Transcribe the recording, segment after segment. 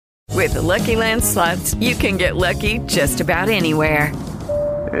With the Lucky Land Slots, you can get lucky just about anywhere.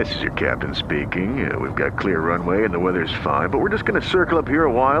 This is your captain speaking. We've got clear runway and the weather's fine, but we're just going to circle up here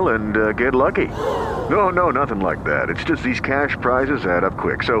a while and get lucky. No, nothing like that. It's just these cash prizes add up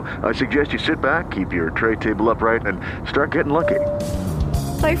quick. So I suggest you sit back, keep your tray table upright, and start getting lucky.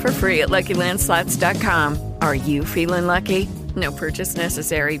 Play for free at LuckyLandSlots.com. Are you feeling lucky? No purchase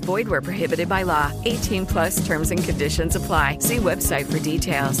necessary. Void where prohibited by law. 18 plus terms and conditions apply. See website for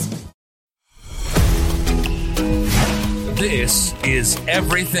details. This is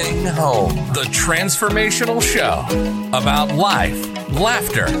Everything Home, the transformational show about life,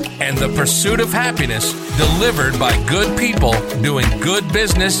 laughter, and the pursuit of happiness delivered by good people doing good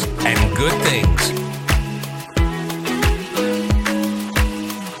business and good things.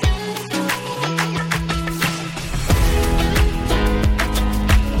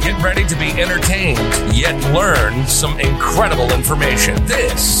 Get ready to be entertained, yet learn some incredible information.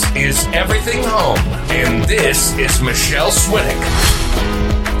 This is Everything Home, and this is Michelle Swinnick.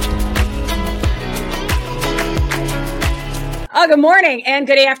 Oh, good morning and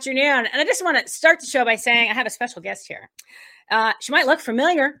good afternoon. And I just want to start the show by saying I have a special guest here. She might look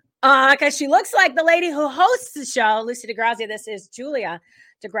familiar because she looks like the lady who hosts the show, Lucy DeGrazia. This is Julia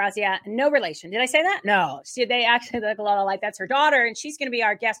DeGrazia, no relation. Did I say that? No. See, they actually look a lot alike. That's her daughter, and she's going to be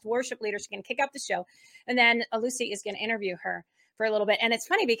our guest worship leader. She's going to kick up the show, and then Lucy is going to interview her for a little bit. And it's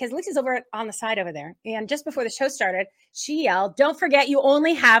funny because Lucy's over on the side over there, and just before the show started, she yelled, "Don't forget, you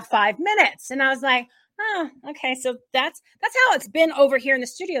only have 5 minutes." And I was like, oh, okay. So that's how it's been over here in the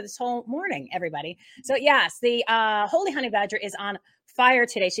studio this whole morning, everybody. So yes, the Holy Honey Badger is on fire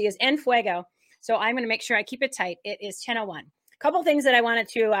today. She is en fuego. So I'm going to make sure I keep it tight. It is 10:01. Couple things that I wanted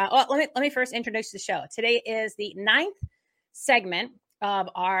to, let me first introduce the show. Today is the 9th segment of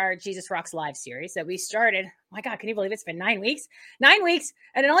our Jesus Rocks Live series that we started. Oh my God, can you believe it's been 9 weeks? 9 weeks,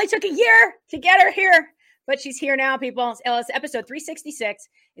 and it only took a year to get her here, but she's here now, people. It's episode 366.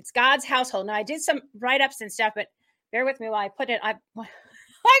 It's God's Household. Now, I did some write-ups and stuff, but bear with me while I put it. I got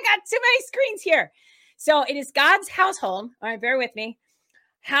too many screens here. So it is God's Household. All right, bear with me.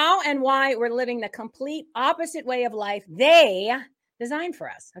 How and why we're living the complete opposite way of life they designed for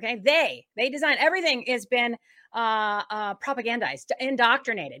us. Okay, they designed. Everything has been propagandized,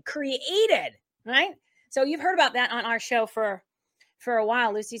 indoctrinated, created. Right. So you've heard about that on our show for a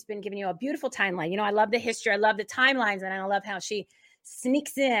while. Lucy's been giving you a beautiful timeline. You know, I love the history. I love the timelines, and I love how she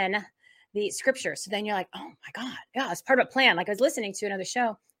sneaks in the scriptures. So then you're like, oh my God, yeah, it's part of a plan. Like I was listening to another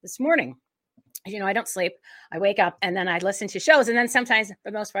show this morning. You know, I don't sleep. I wake up and then I listen to shows. And then sometimes,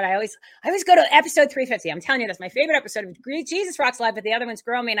 for the most part, I always go to episode 350. I'm telling you, that's my favorite episode of Jesus Rocks Live, but the other ones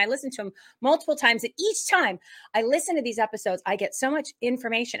grow me. And I listen to them multiple times. And each time I listen to these episodes, I get so much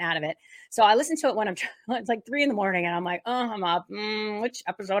information out of it. So I listen to it when it's like 3 a.m. and I'm like, oh, I'm up. Which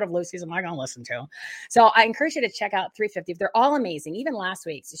episode of Lucy's am I going to listen to? So I encourage you to check out 350. They're all amazing. Even last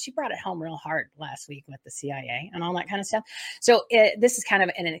week. So she brought it home real hard last week with the CIA and all that kind of stuff. So this is kind of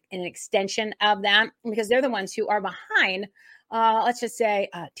an extension of that, because they're the ones who are behind, let's just say,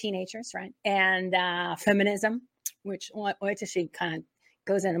 teenagers, right? And feminism, which she kind of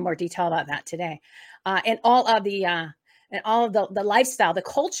goes into more detail about that today, and all of the lifestyle, the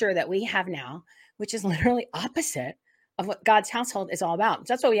culture that we have now, which is literally opposite of what God's household is all about.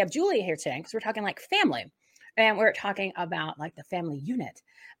 So that's why we have Julia here today, because we're talking like family, and we're talking about like the family unit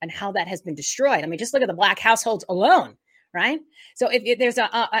and how that has been destroyed. I mean, just look at the Black households alone. Right. So if there's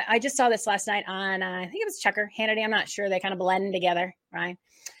I just saw this last night on, I think it was Chucker Hannity. I'm not sure. They kind of blend together. Right.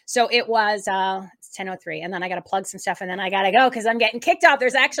 So it was it's 10:03, and then I got to plug some stuff, and then I got to go because I'm getting kicked off.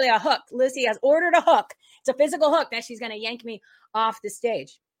 There's actually a hook. Lucy has ordered a hook. It's a physical hook that she's going to yank me off the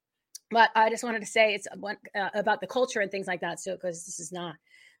stage. But I just wanted to say it's about the culture and things like that. So because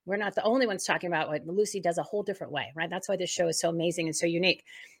we're not the only ones talking about what Lucy does a whole different way. Right. That's why this show is so amazing and so unique.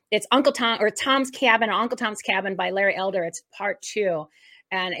 It's Uncle Tom or Tom's Cabin, or Uncle Tom's Cabin by Larry Elder. It's part 2.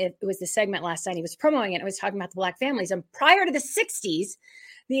 And it was the segment last night. He was promoting it. It was talking about the Black families. And prior to the 60s,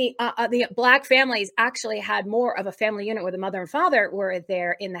 the Black families actually had more of a family unit where the mother and father were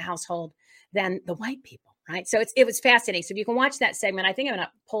there in the household than the white people. Right. So it was fascinating. So if you can watch that segment, I think I'm going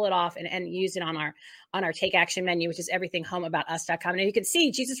to pull it off and use it on our Take Action menu, which is everythinghomeaboutus.com. And you can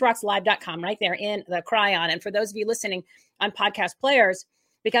see JesusRocksLive.com right there in the Cryon. And for those of you listening on podcast players,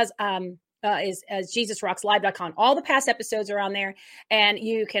 because is as JesusRocksLive.com. All the past episodes are on there. And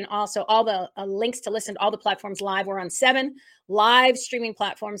you can also, all the links to listen to all the platforms live. We're on 7 live streaming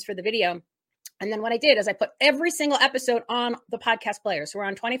platforms for the video. And then what I did is I put every single episode on the podcast player. So we're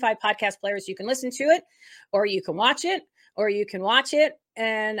on 25 podcast players. You can listen to it, or you can watch it, or you can watch it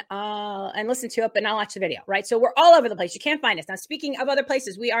and listen to it, but not watch the video, right? So we're all over the place. You can't find us. Now, speaking of other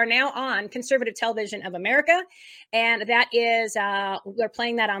places, we are now on Conservative Television of America, and that is, we're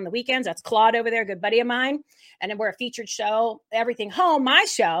playing that on the weekends. That's Claude over there, a good buddy of mine, and then we're a featured show, Everything Home, my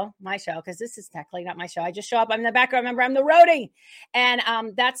show, because this is technically not my show. I just show up. I'm the background member. I'm the roadie, and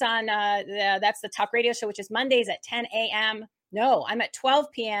that's on that's the talk radio show, which is Mondays at 10 a.m. No, I'm at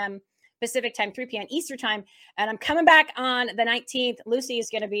 12 p.m. Pacific time, 3 p.m. Eastern time. And I'm coming back on the 19th. Lucy is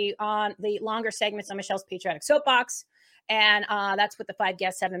going to be on the longer segments on Michelle's Patriotic Soapbox. And that's with the 5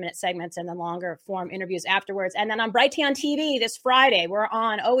 guest 7-minute segments and the longer form interviews afterwards. And then on Brighteon TV this Friday, we're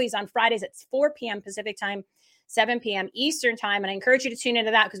always on Fridays at 4 p.m. Pacific time, 7 p.m. Eastern time. And I encourage you to tune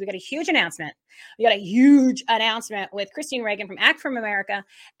into that because we got a huge announcement. We got a huge announcement with Christine Reagan from Act from America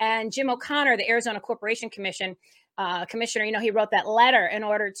and Jim O'Connor, the Arizona Corporation Commission commissioner. You know, he wrote that letter in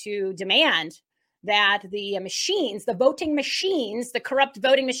order to demand that the machines, the voting machines, the corrupt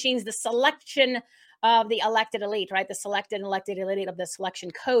voting machines, the selection of the elected elite, right? The selected and elected elite of the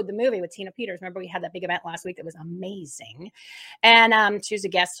Selection Code, the movie with Tina Peters. Remember, we had that big event last week that was amazing. And she was a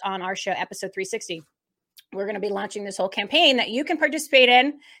guest on our show, episode 360. We're going to be launching this whole campaign that you can participate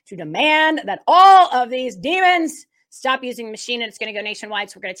in to demand that all of these demons stop using the machine, and it's going to go nationwide.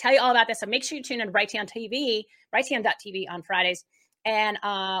 So we're going to tell you all about this. So make sure you tune in to Brighteon.tv on Fridays. And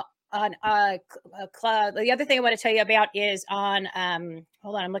the other thing I want to tell you about is on,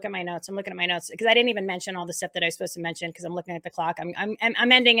 hold on, I'm looking at my notes. I'm looking at my notes because I didn't even mention all the stuff that I was supposed to mention because I'm looking at the clock.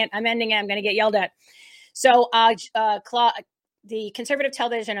 I'm ending it. I'm going to get yelled at. So the Conservative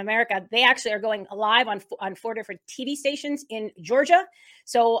Television America, they actually are going live on 4 different TV stations in Georgia.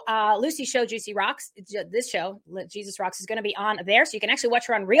 So Lucy's show, Juicy Rocks, this show, Jesus Rocks, is going to be on there. So you can actually watch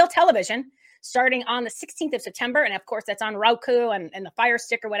her on real television starting on the 16th of September. And of course, that's on Roku and the Fire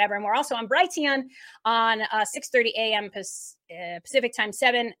Stick or whatever. And we're also on Brighteon on 6:30 a.m. Pacific time,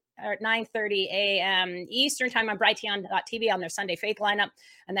 9:30 a.m. Eastern time on Brighteon.tv on their Sunday Faith lineup.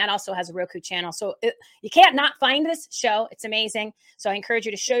 And that also has a Roku channel. So you can't not find this show. It's amazing. So I encourage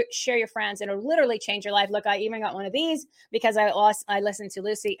you to share your friends. It'll literally change your life. Look, I even got one of these because I listened to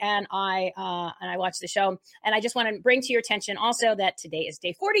Lucy and I watched the show. And I just want to bring to your attention also that today is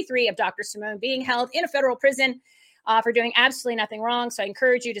day 43 of Dr. Simone being held in a federal prison for doing absolutely nothing wrong. So I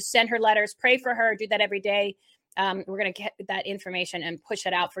encourage you to send her letters, pray for her, do that every day. We're going to get that information and push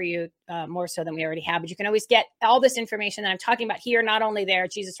it out for you more so than we already have. But you can always get all this information that I'm talking about here, not only there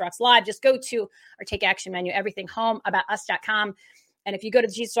at Jesus Rocks Live. Just go to our Take Action menu, everythinghomeaboutus.com. And if you go to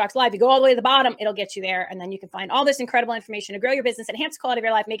the Jesus Rocks Live, you go all the way to the bottom, it'll get you there. And then you can find all this incredible information to grow your business, enhance the quality of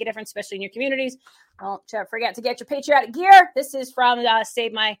your life, make a difference, especially in your communities. Don't forget to get your patriotic gear. This is from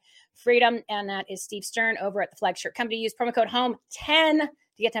Save My Freedom. And that is Steve Stern over at the Flagship Company. Use promo code HOME10 to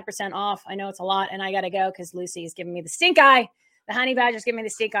get 10% off. I know it's a lot, and I got to go because Lucy is giving me the stink eye. The honey badger's giving me the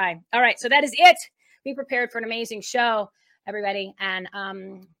stink eye. All right, so that is it. Be prepared for an amazing show, everybody. And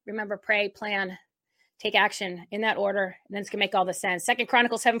remember, pray, plan, take action in that order, and then it's going to make all the sense. 2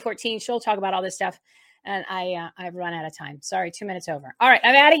 Chronicles 7:14, she'll talk about all this stuff, and I've run out of time. Sorry, 2 minutes over. All right,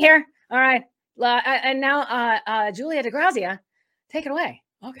 I'm out of here. All right, and now Julia DeGrazia, take it away.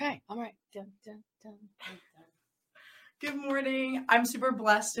 Okay, all right. Dun, dun, dun, dun. Good morning. I'm super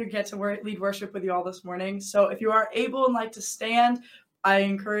blessed to get to lead worship with you all this morning. So if you are able and like to stand, I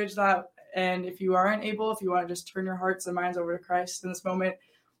encourage that. And if you aren't able, if you want to just turn your hearts and minds over to Christ in this moment,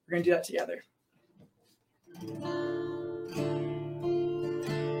 we're going to do that together.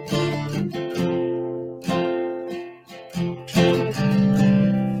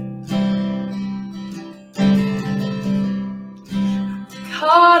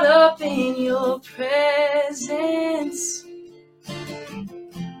 Caught up in your presence,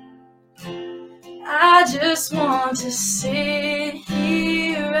 I just want to sit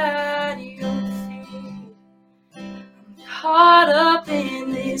here at your feet. I'm caught up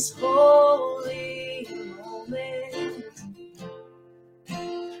in this holy moment,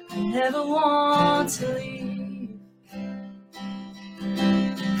 I never want to leave.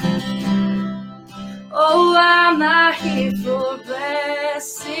 Oh, I'm not here for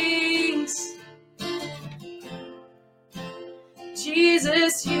blessings,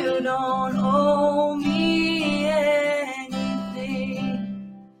 Jesus, you don't owe me anything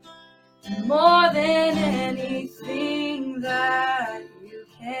more than anything that you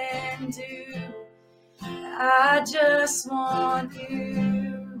can do. I just want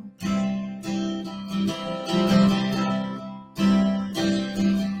you.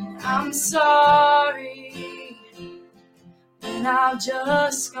 I'm sorry when I've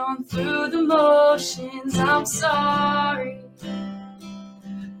just gone through the motions. I'm sorry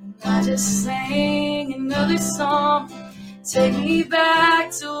I just sang another song. Take me back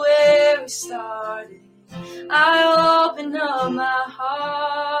to where we started. I open up my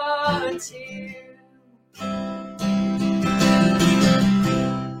heart to you.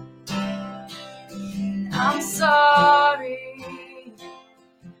 I'm sorry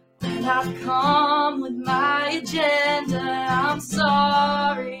when I've come with my agenda. I'm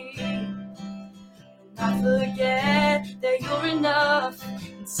sorry when I forget that you're enough.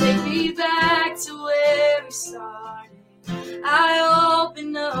 Take me back to where we started. I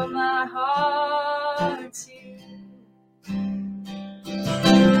open up my heart to you.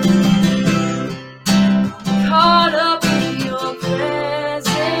 Caught up in your presence.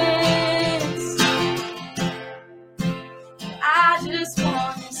 I just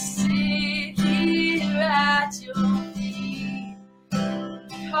want to sit here at your feet.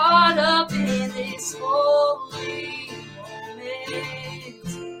 Caught up in this holy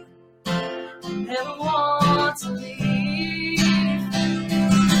moment. Never want to leave.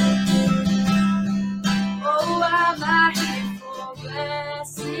 Oh, I'm not here for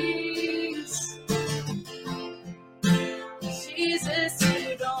blessings. Jesus,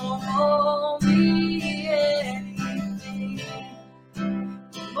 you don't owe me anything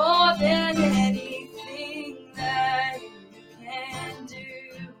more than anything that you can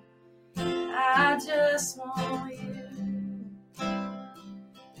do. I just want you.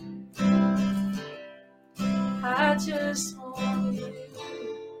 I just want you.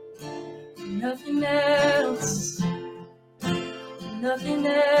 Nothing else. Nothing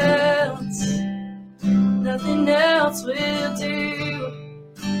else. Nothing else will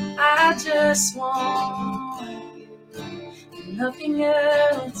do. I just want you. Nothing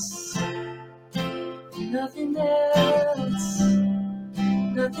else. Nothing else.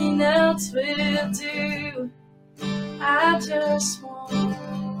 Nothing else will do. I just want you.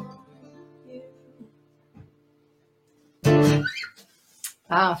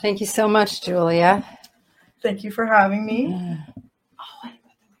 Wow, thank you so much, Julia. Thank you for having me.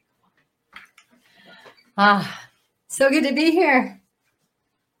 So good to be here.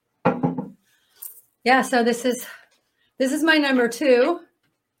 Yeah, so this is my number 2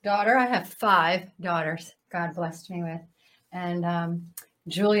 daughter. I have 5 daughters God blessed me with. And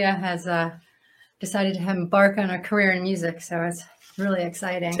Julia has decided to embark on a career in music, so it's really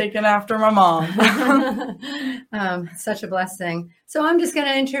exciting. Taken after my mom. Such a blessing. So I'm just going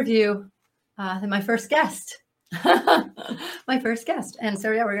to interview my first guest. My first guest. And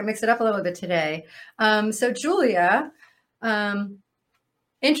so, yeah, we're going to mix it up a little bit today. So Julia,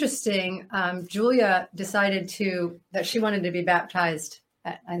 interesting. Julia decided that she wanted to be baptized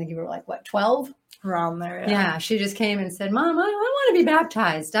at, I think you were like, what, 12? Around there, Yeah, she just came and said, Mom, I want to be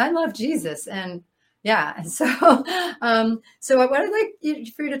baptized. I love Jesus. And yeah, so what I'd like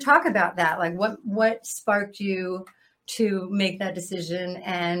for you to talk about that, like what sparked you to make that decision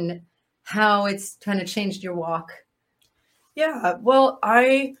and how it's kind of changed your walk. Yeah, well,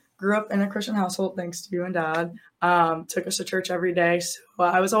 I grew up in a Christian household, thanks to you and Dad. Took us to church every day. So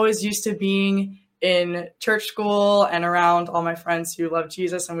I was always used to being in church school and around all my friends who loved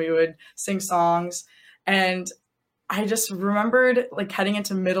Jesus, and we would sing songs. And I just remembered, like, heading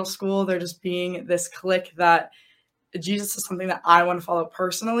into middle school, there just being this click that Jesus is something that I want to follow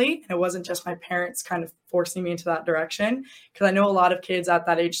personally. And it wasn't just my parents kind of forcing me into that direction. Because I know a lot of kids at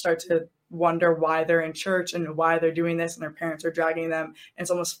that age start to wonder why they're in church and why they're doing this, and their parents are dragging them. And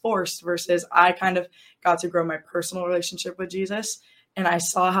it's almost forced, versus I kind of got to grow my personal relationship with Jesus. And I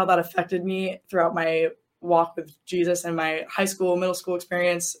saw how that affected me throughout my walk with Jesus and my high school, middle school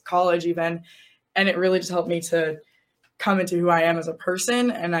experience, college even. And it really just helped me to come into who I am as a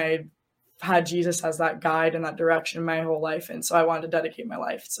person. And I had Jesus as that guide and that direction my whole life. And so I wanted to dedicate my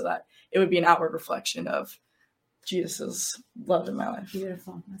life so that it would be an outward reflection of Jesus's love in my life.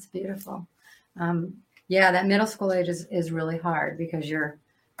 Beautiful. That's beautiful. Yeah, that middle school age is really hard because you're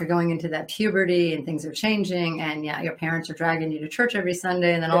going into that puberty and things are changing, and yeah, your parents are dragging you to church every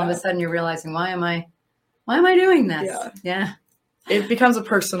Sunday, and then all of a sudden you're realizing, why am I doing this? Yeah. It becomes a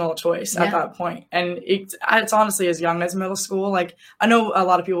personal choice at that point. And it's honestly as young as middle school. Like, I know a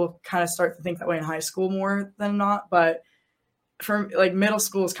lot of people kind of start to think that way in high school more than not, but for like middle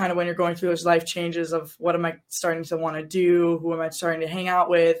school is kind of when you're going through those life changes of what am I starting to want to do? Who am I starting to hang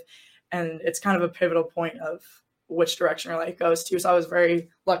out with? And it's kind of a pivotal point of which direction your life goes to. So I was very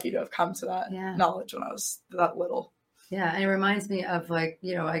lucky to have come to that knowledge when I was that little. Yeah. And it reminds me of, like,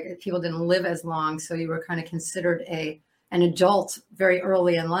 you know, like, people didn't live as long. So you were kind of considered an adult very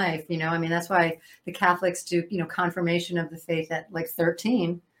early in life. You know, I mean, that's why the Catholics do, you know, confirmation of the faith at like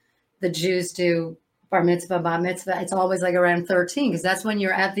 13. The Jews do bar mitzvah, bat mitzvah. It's always like around 13, because that's when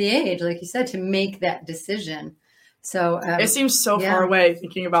you're at the age, like you said, to make that decision. So it seems so far away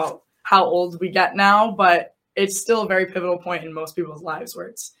thinking about how old we get now, but it's still a very pivotal point in most people's lives where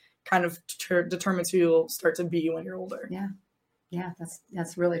it's kind of determines who you'll start to be when you're older. Yeah,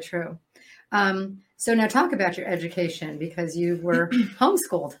 that's really true. So now talk about your education, because you were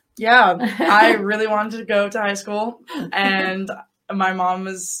homeschooled. Yeah, I really wanted to go to high school, and my mom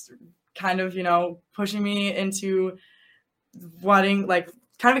was kind of, pushing me into wanting, kind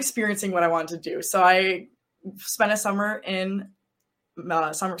of experiencing what I wanted to do. So I spent a summer in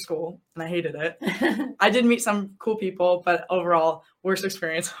summer school, and I hated it. I did meet some cool people, but overall, worst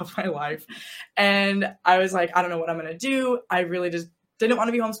experience of my life. And I was like, I don't know what I'm going to do. I really just didn't want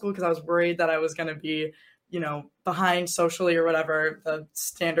to be homeschooled because I was worried that I was going to be, behind socially or whatever, the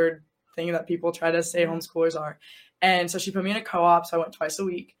standard thing that people try to say homeschoolers are. And so she put me in a co-op, so I went twice a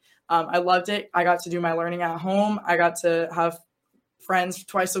week. I loved it. I got to do my learning at home. I got to have friends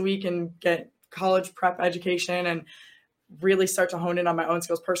twice a week and get college prep education and really start to hone in on my own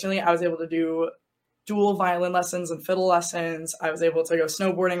skills personally. I was able to do dual violin lessons and fiddle lessons. I was able to go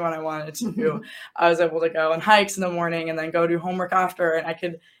snowboarding when I wanted to. I was able to go on hikes in the morning and then go do homework after. And I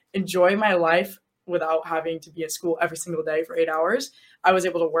could enjoy my life without having to be at school every single day for 8 hours. I was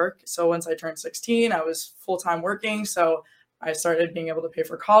able to work. So once I turned 16, I was full-time working. So I started being able to pay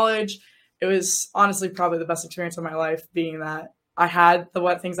for college. It was honestly probably the best experience of my life, being that I had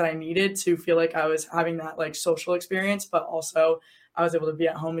the things that I needed to feel like I was having that social experience, but also I was able to be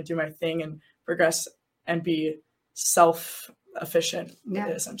at home and do my thing and progress and be self-efficient,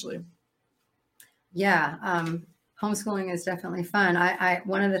 essentially. Yeah. Homeschooling is definitely fun. I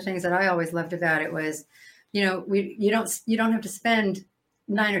one of the things that I always loved about it was, you don't have to spend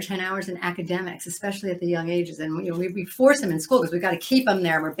 9 or 10 hours in academics, especially at the young ages. And we force them in school because we've got to keep them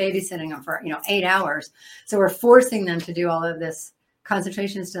there. We're babysitting them for 8 hours. So we're forcing them to do all of this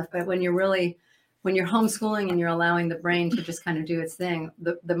concentration stuff. But when you're homeschooling and you're allowing the brain to just kind of do its thing,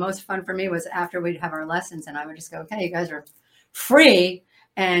 the most fun for me was after we'd have our lessons and I would just go, okay, you guys are free.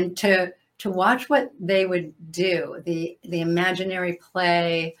 And to watch what they would do, the imaginary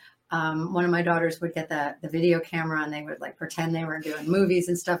play. One of my daughters would get the video camera and they would pretend they were doing movies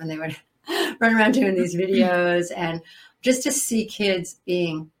and stuff, and they would run around doing these videos. And just to see kids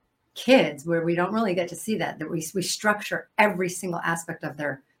being kids, where we don't really get to see that we structure every single aspect of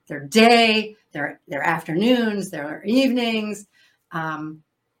their day, their afternoons, their evenings.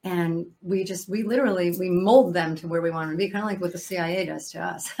 And we literally mold them to where we want them to be, kind of like what the CIA does to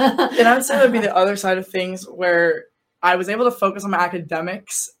us. And I would say that would be the other side of things, where I was able to focus on my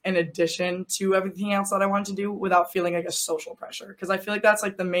academics in addition to everything else that I wanted to do without feeling like a social pressure. Because I feel like that's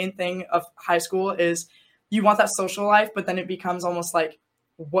the main thing of high school is you want that social life, but then it becomes almost like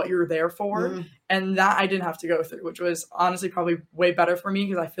what you're there for. And that I didn't have to go through, which was honestly probably way better for me,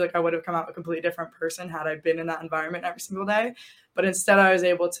 because I feel like I would have come out a completely different person had I been in that environment every single day. But instead I was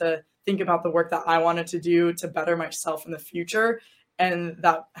able to think about the work that I wanted to do to better myself in the future. And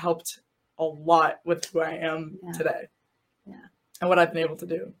that helped a lot with who I am today. Yeah. And what I've been able to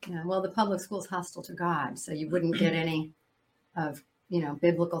do. Yeah. Well, the public school is hostile to God, so you wouldn't get any of,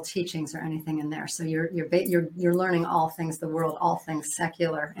 biblical teachings or anything in there. So you're learning all things the world, all things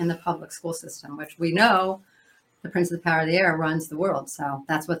secular in the public school system, which we know the prince of the power of the air runs the world. So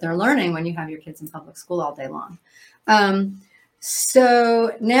that's what they're learning when you have your kids in public school all day long.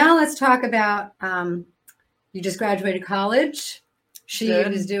 So now let's talk about, you just graduated college. She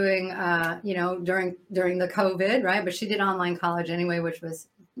was doing, during the COVID, right? But she did online college anyway, which was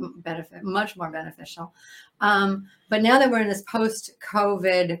much more beneficial. But now that we're in this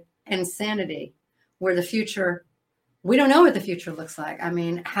post-COVID insanity, where the future, we don't know what the future looks like. I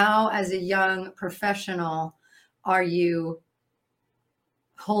mean, how, as a young professional, are you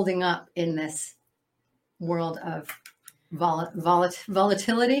holding up in this world of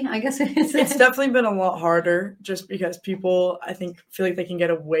volatility, I guess it is? It's definitely been a lot harder, just because people, I think, feel like they can get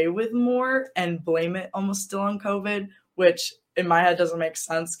away with more and blame it almost still on COVID, which in my head doesn't make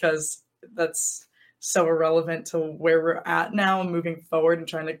sense, because that's so irrelevant to where we're at now and moving forward and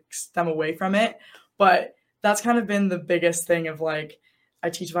trying to stem away from it. But that's kind of been the biggest thing of I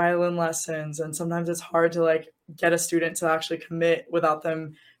teach violin lessons, and sometimes it's hard to get a student to actually commit without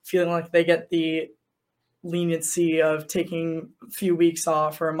them feeling like they get the leniency of taking a few weeks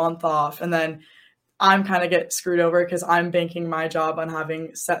off or a month off. And then I'm kind of get screwed over because I'm banking my job on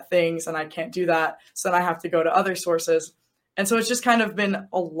having set things, and I can't do that. So then I have to go to other sources. And so it's just kind of been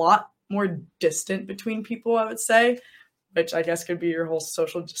a lot more distant between people, I would say, which I guess could be your whole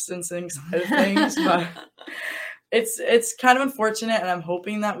social distancing side of things. But it's kind of unfortunate, and I'm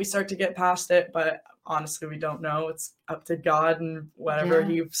hoping that we start to get past it. But honestly, we don't know. It's up to God and whatever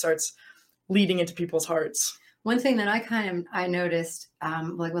He starts leading into people's hearts. one thing that I noticed,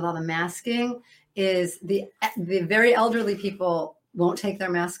 like with all the masking, is the very elderly people won't take their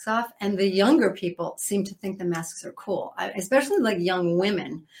masks off, and the younger people seem to think the masks are cool, especially like young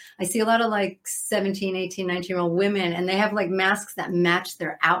women. I see a lot of like 17, 18, 19-year-old women, and they have like masks that match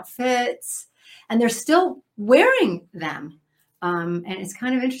their outfits, and they're still wearing them. And it's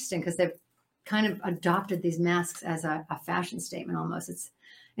kind of interesting because they've kind of adopted these masks as a fashion statement almost.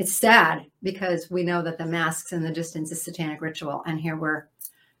 It's sad because we know that the masks and the distance is satanic ritual, and here we're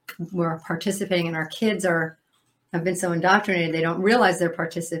participating, and our kids have been so indoctrinated they don't realize they're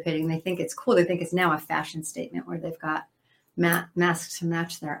participating. They think it's cool. They think it's now a fashion statement where they've got masks to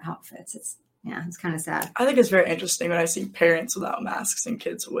match their outfits. It's kind of sad. I think it's very interesting when I see parents without masks and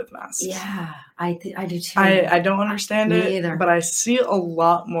kids with masks. Yeah, I do too. I don't understand it either, but I see a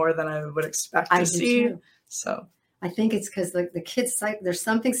lot more than I would expect to see. Too. So I think it's because the kid's there's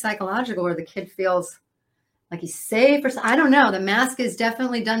something psychological where the kid feels like he's safe, or I don't know. The mask has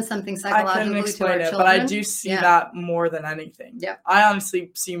definitely done something psychologically. I couldn't explain to our children. But I do see that more than anything. Yeah, I honestly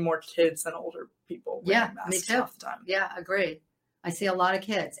see more kids than older people. Yeah, me too. Half the time. Yeah, agreed. I see a lot of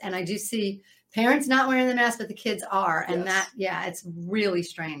kids, and I do see parents not wearing the mask, but the kids are, and it's really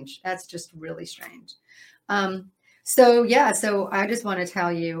strange. That's just really strange. So I just want to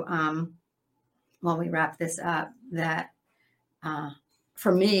tell you, while we wrap this up, that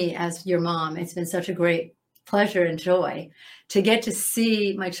for me as your mom, it's been such a great pleasure and joy to get to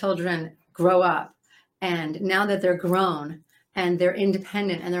see my children grow up, and now that they're grown and they're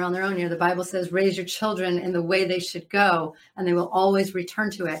independent and they're on their own. The Bible says, raise your children in the way they should go, and they will always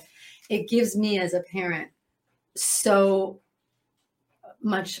return to it. It gives me as a parent so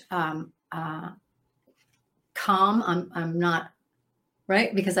much calm. I'm not,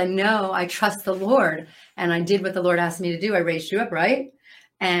 right? Because I know I trust the Lord, and I did what the Lord asked me to do. I raised you up, right?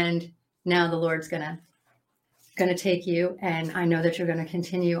 And now the Lord's going to take you, and I know that you're going to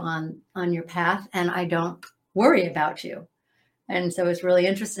continue on your path, and I don't worry about you. And so it's really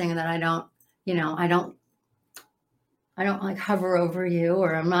interesting that I don't like hover over you,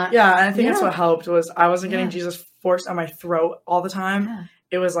 or I'm not. Yeah. And I think that's what helped was I wasn't getting Jesus forced on my throat all the time. Yeah.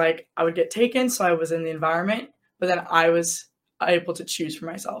 It was like, I would get taken. So I was in the environment, but then I was able to choose for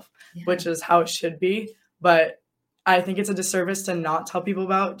myself, which is how it should be. But I think it's a disservice to not tell people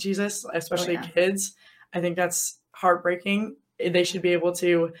about Jesus, especially kids. I think that's heartbreaking. They should be able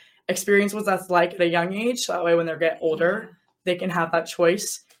to experience what that's like at a young age. So that way when they get older, they can have that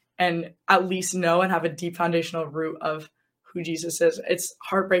choice and at least know and have a deep foundational root of who Jesus is. It's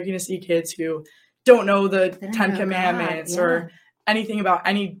heartbreaking to see kids who don't know the Ten Commandments or anything about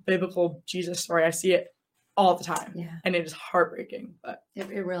any biblical Jesus story. I see it all the time. Yeah. And it is heartbreaking. But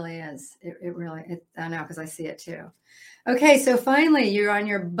it really is. I know, because I see it too. Okay, so finally you're on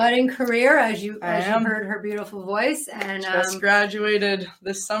your budding career as you heard her beautiful voice, and just graduated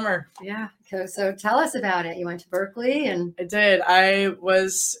this summer. Yeah. So tell us about it. You went to Berkeley, and I did. I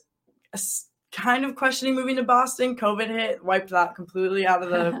was kind of questioning moving to Boston. COVID hit, wiped that completely out of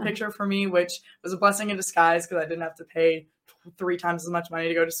the picture for me, which was a blessing in disguise because I didn't have to pay 3 times as much money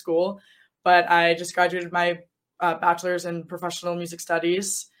to go to school. But I just graduated my bachelor's in professional music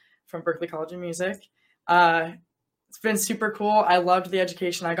studies from Berklee College of Music. It's been super cool. I loved the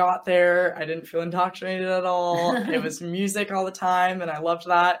education I got there. I didn't feel indoctrinated at all. It was music all the time, and I loved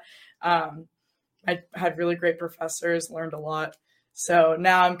that. I had really great professors, learned a lot. So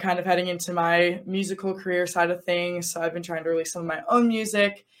now I'm kind of heading into my musical career side of things. So I've been trying to release some of my own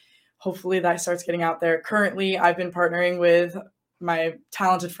music. Hopefully that starts getting out there. Currently, I've been partnering with my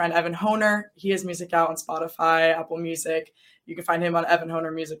talented friend, Evan Honer. He has music out on Spotify, Apple Music. You can find him on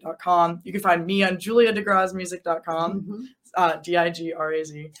evanhonermusic.com. You can find me on juliadigrazmusic.com,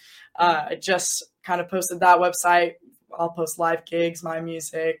 Digraz. I just kind of posted that website. I'll post live gigs, my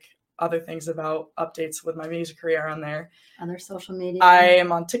music, other things about updates with my music career on there. Other social media. I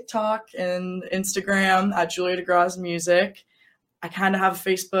am on TikTok and Instagram at Julia Digraz Music. I kind of have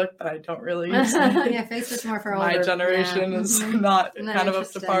Facebook, but I don't really use it. Yeah, Facebook's more for older. My generation is not kind of up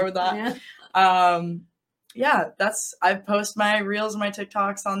to par with that. Yeah. I post my reels and my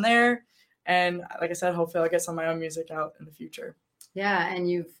TikToks on there. And like I said, hopefully I'll get some of my own music out in the future. Yeah, and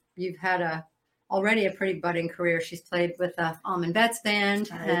you've had already a pretty budding career. She's played with the Almond Betts Band.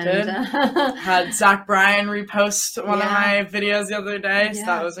 Had Zach Bryan repost one of my videos the other day. So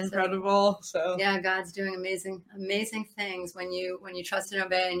that was incredible. So yeah, God's doing amazing things when you trust and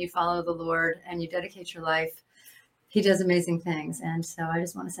obey and you follow the Lord and you dedicate your life. He does amazing things. And so I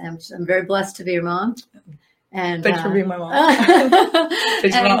just want to say I'm very blessed to be your mom. And thanks for being my mom.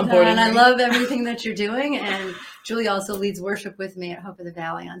 Thanks for not avoiding me. I love everything that you're doing. And Julie also leads worship with me at Hope of the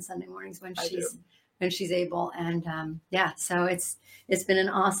Valley on Sunday mornings when she's able. And so it's been an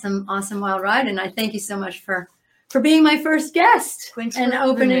awesome wild ride. And I thank you so much for being my first guest and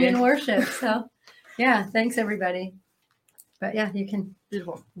opening in worship. So yeah, thanks everybody. But yeah, you can.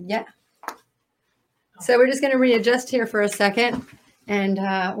 Beautiful. Yeah. So we're just going to readjust here for a second. And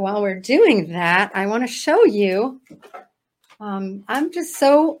while we're doing that, I want to show you, I'm just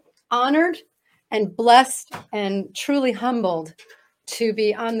so honored and blessed and truly humbled to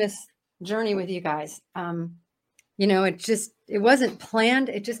be on this journey with you guys. It wasn't planned.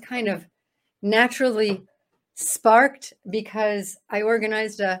 It just kind of naturally sparked because I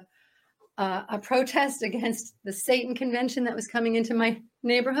organized a protest against the Satan convention that was coming into my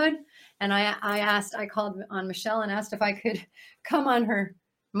neighborhood. And I called on Michelle and asked if I could come on her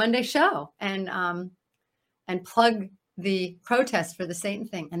Monday show and plug the protest for the Satan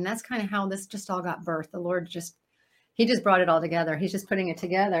thing. And that's kind of how this just all got birthed. The Lord he just brought it all together. He's just putting it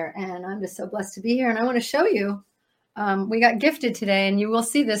together. And I'm just so blessed to be here. And I want to show you, we got gifted today, and you will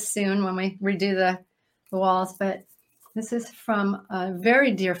see this soon when we redo the walls. But this is from a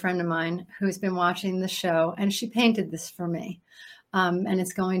very dear friend of mine who's been watching the show, and she painted this for me. And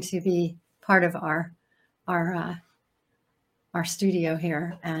it's going to be part of our studio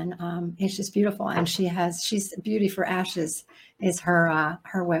here. And it's just beautiful. And she's Beauty for Ashes is her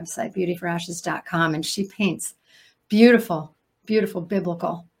website, beautyforashes.com. And she paints beautiful, beautiful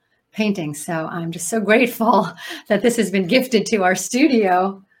biblical paintings. So I'm just so grateful that this has been gifted to our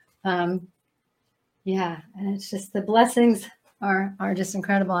studio. And it's just the blessings are just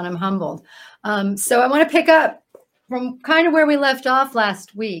incredible, and I'm humbled. So I want to pick up from kind of where we left off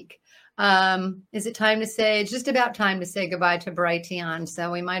last week. Is it time to say, it's just about time to say goodbye to Brightion. So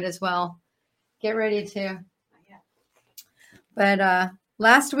we might as well get ready to. But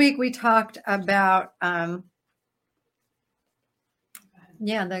last week we talked about,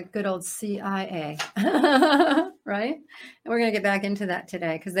 the good old CIA, right? And we're going to get back into that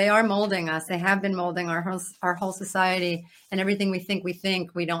today because they are molding us. They have been molding our whole society, and everything we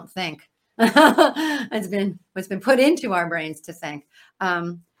think, we don't think. It's been put into our brains to think.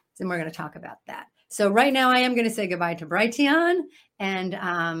 And we're going to talk about that. So right now I am going to say goodbye to Brightion,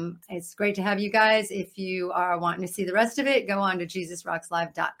 and it's great to have you guys. If you are wanting to see the rest of it, go on to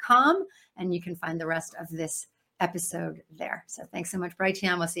JesusRocksLive.com, and you can find the rest of this episode there. So thanks so much,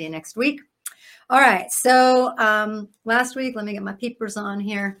 Brightion. We'll see you next week. All right. So last week, let me get my peepers on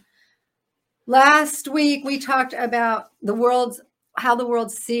here. Last week, we talked about how the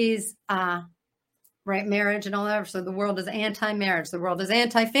world sees marriage and all that. So the world is anti-marriage. The world is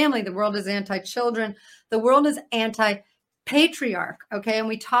anti-family. The world is anti-children. The world is anti-patriarch. Okay. And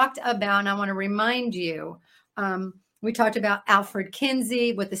we talked about, and I want to remind you, we talked about Alfred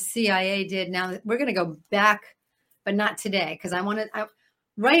Kinsey, what the CIA did. Now we're going to go back, but not today. Because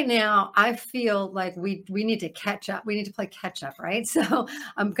right now, I feel like we need to catch up. We need to play catch up, right? So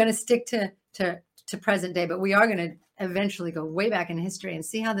I'm going to stick to present day, but we are going to eventually go way back in history and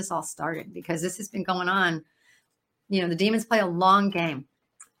see how this all started, because this has been going on. The demons play a long game.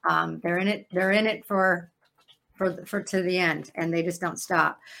 They're in it for to the end, and they just don't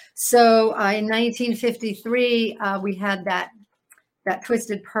stop. So in 1953, we had that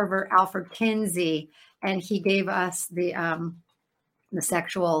twisted pervert Alfred Kinsey, and he gave us the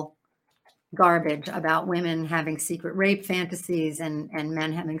sexual garbage about women having secret rape fantasies and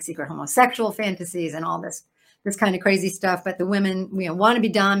men having secret homosexual fantasies and all this kind of crazy stuff. But the women, want to be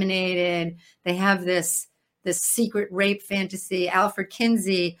dominated. They have this secret rape fantasy. Alfred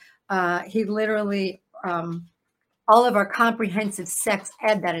Kinsey, he literally, all of our comprehensive sex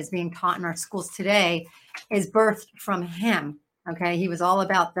ed that is being taught in our schools today is birthed from him. Okay. He was all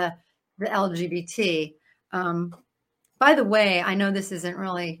about the LGBT. By the way, I know this isn't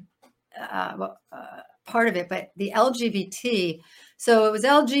really part of it, but the LGBT, so it was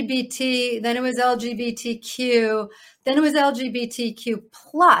LGBT, then it was LGBTQ, then it was LGBTQ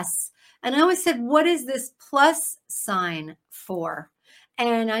plus. And I always said, what is this plus sign for?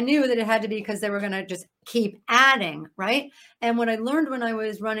 And I knew that it had to be because they were going to just keep adding, right? And what I learned when I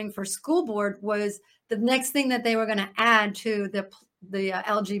was running for school board was the next thing that they were going to add to the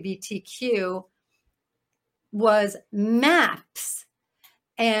LGBTQ was MAPS.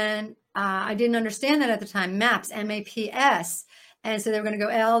 And I didn't understand that at the time, MAPS, M-A-P-S. And so they were going to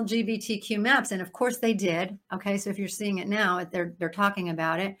go LGBTQ MAPS. And of course they did. Okay. So if you're seeing it now, they're talking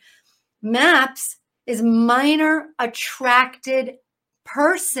about it. MAPS is minor attracted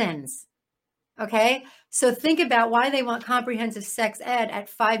persons. Okay. So think about why they want comprehensive sex ed at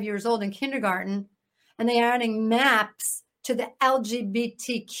 5 years old in kindergarten. And they are adding MAPS to the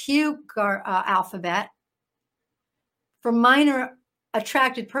LGBTQ alphabet for minor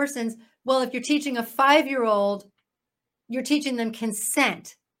attracted persons, Well, if you're teaching a 5-year-old, you're teaching them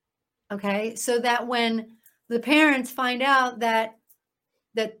consent. Okay. So that when the parents find out that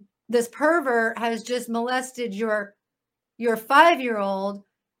this pervert has just molested your 5-year-old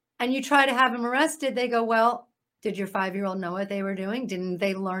and you try to have him arrested, they go, well, did your 5-year-old know what they were doing? Didn't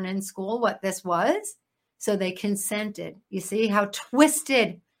they learn in school what this was? So they consented. You see how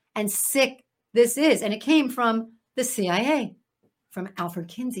twisted and sick this is. And it came from the CIA, from Alfred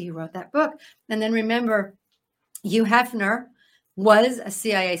Kinsey, who wrote that book. And then remember, Hugh Hefner was a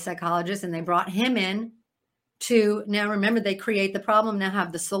CIA psychologist, and they brought him in to, now remember, they create the problem, now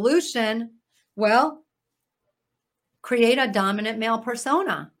have the solution. Well, create a dominant male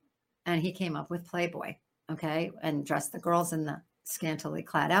persona. And he came up with Playboy, okay, and dressed the girls in the scantily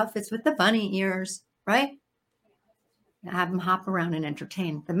clad outfits with the bunny ears, right? Have them hop around and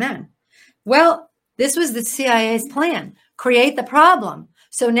entertain the men. Well, this was the CIA's plan, create the problem.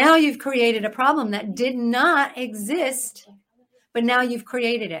 So now you've created a problem that did not exist, but now you've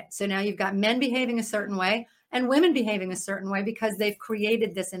created it. So now you've got men behaving a certain way and women behaving a certain way because they've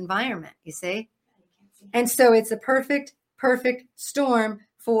created this environment, you see? And so it's a perfect storm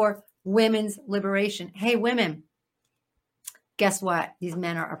for women's liberation. Hey, women, guess what? These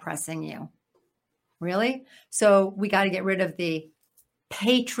men are oppressing you. Really? So we got to get rid of the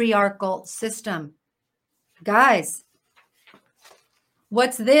patriarchal system. Guys,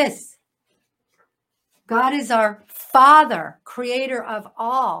 what's this? God is our Father, creator of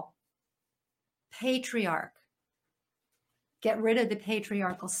all. Patriarch. Get rid of the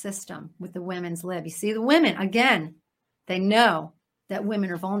patriarchal system with the women's lib. You see, the women, again, they know that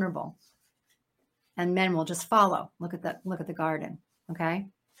women are vulnerable and men will just follow. Look at the garden. Okay.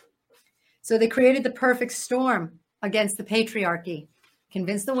 So they created the perfect storm against the patriarchy,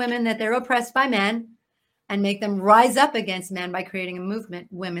 convince the women that they're oppressed by men and make them rise up against men by creating a movement,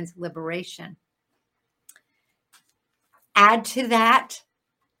 women's liberation. Add to that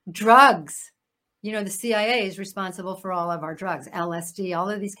drugs. You know, the CIA is responsible for all of our drugs, LSD, all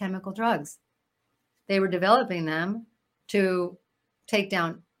of these chemical drugs. They were developing them to take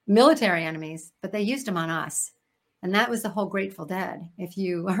down military enemies, but they used them on us. And that was the whole Grateful Dead. If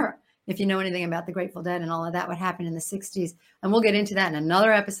you know anything about the Grateful Dead and all of that, what happened in the 60s. And we'll get into that in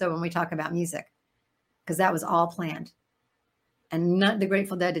another episode when we talk about music, because that was all planned. And the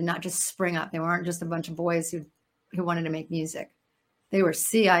Grateful Dead did not just spring up. They weren't just a bunch of boys who wanted to make music. They were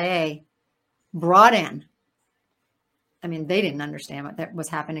CIA brought in. I mean, they didn't understand what was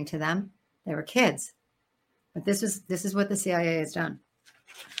happening to them. They were kids. But this is what the CIA has done.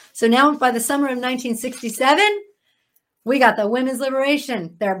 So now by the summer of 1967, we got the women's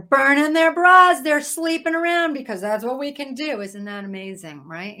liberation. They're burning their bras. They're sleeping around because that's what we can do. Isn't that amazing,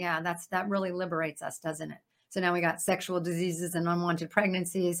 right? Yeah, that really liberates us, doesn't it? So now we got sexual diseases and unwanted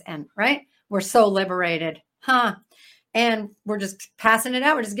pregnancies, and right? We're so liberated, huh? And we're just passing it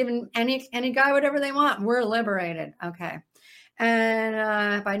out. We're just giving any guy whatever they want. We're liberated. Okay. And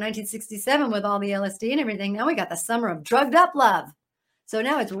by 1967, with all the LSD and everything, now we got the summer of drugged up love. So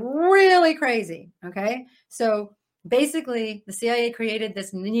now it's really crazy. Okay. So basically, the CIA created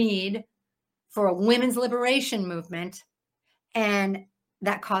this need for a women's liberation movement, and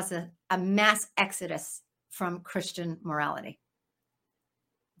that caused a mass exodus from Christian morality.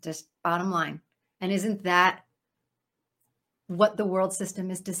 Just bottom line. And isn't that what the world system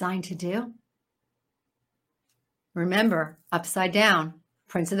is designed to do? Remember, upside down,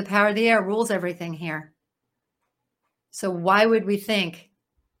 Prince of the Power of the Air rules everything here. So why would we think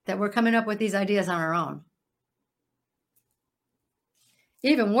that we're coming up with these ideas on our own?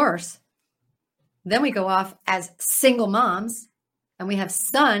 Even worse, then we go off as single moms and we have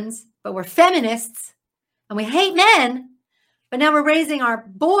sons, but we're feminists and we hate men. But now we're raising our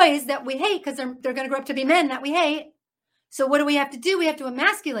boys that we hate because they're going to grow up to be men that we hate. So what do we have to do? We have to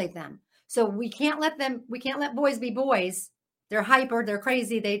emasculate them. So we can't let boys be boys. They're hyper, they're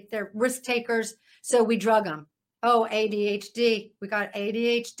crazy, they're risk takers. So we drug them. Oh, ADHD. We got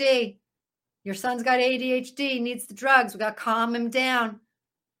ADHD. Your son's got ADHD, needs the drugs. We got to calm him down.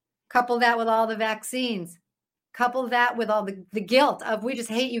 Couple that with all the vaccines. Couple that with all the guilt of we just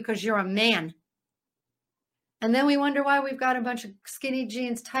hate you because you're a man. And then we wonder why we've got a bunch of skinny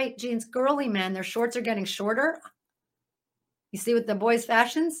jeans, tight jeans, girly men. Their shorts are getting shorter. You see with the boys'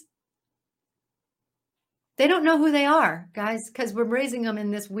 fashions? They don't know who they are, guys, because we're raising them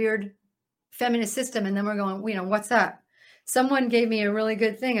in this weird feminist system. And then we're going, what's up? Someone gave me a really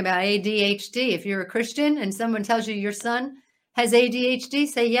good thing about ADHD. If you're a Christian and someone tells you your son has ADHD,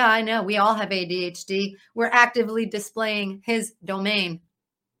 say, yeah, I know. We all have ADHD. We're actively displaying his domain.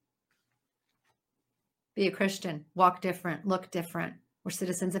 Be a Christian. Walk different. Look different. We're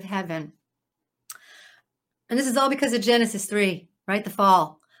citizens of heaven. And this is all because of Genesis 3, right? The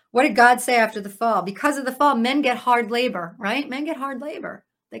fall. What did God say after the fall? Because of the fall, men get hard labor, right? Men get hard labor.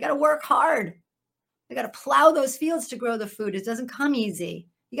 They got to work hard. They got to plow those fields to grow the food. It doesn't come easy.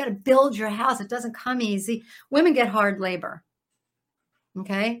 You got to build your house. It doesn't come easy. Women get hard labor.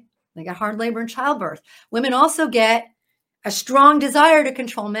 Okay? They got hard labor in childbirth. Women also get a strong desire to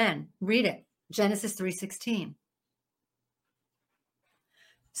control men. Read it. Genesis 3:16.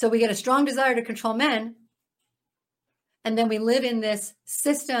 So we get a strong desire to control men. And then we live in this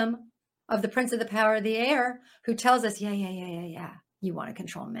system of the prince of the power of the air who tells us, yeah. You want to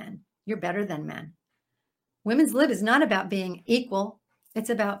control men. You're better than men. Women's lib is not about being equal.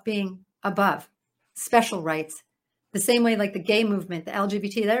 It's about being above. Special rights. The same way like the gay movement, the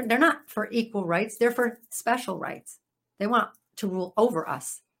LGBT, they're not for equal rights. They're for special rights. They want to rule over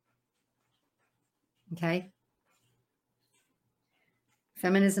us. Okay?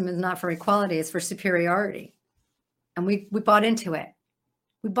 Feminism is not for equality. It's for superiority. And we bought into it.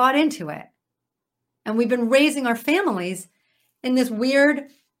 We bought into it. And we've been raising our families in this weird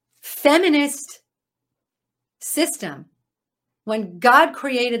feminist system. When God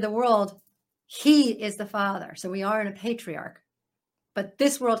created the world, he is the father. So we are in a patriarch. But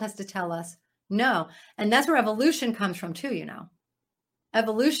this world has to tell us no. And that's where evolution comes from too, you know.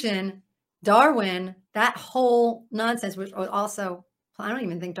 Evolution, Darwin, that whole nonsense, which also, I don't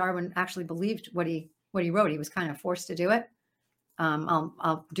even think Darwin actually believed what he wrote. He was kind of forced to do it.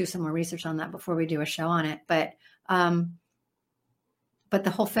 I'll do some more research on that before we do a show on it. But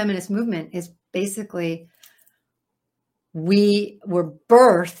the whole feminist movement is basically, we were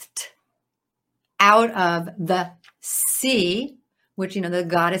birthed out of the sea, which, you know, the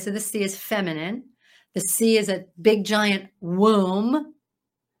goddess of the sea is feminine. The sea is a big giant womb,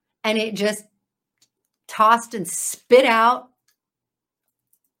 and it just tossed and spit out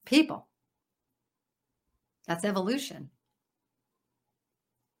people. That's evolution.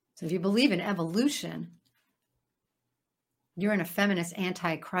 So if you believe in evolution, you're in a feminist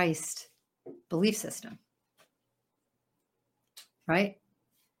anti-Christ belief system. Right?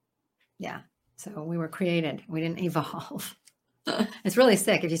 Yeah. So we were created. We didn't evolve. It's really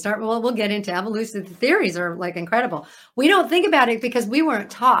sick. If you start, well, we'll get into evolution. The theories are like incredible. We don't think about it because we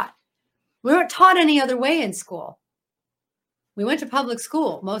weren't taught. We weren't taught any other way in school. We went to public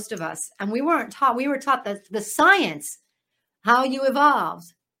school, most of us, and we weren't taught. We were taught the science, how you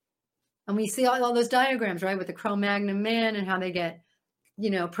evolved. And we see all those diagrams, right, with the Cro-Magnon man and how they get, you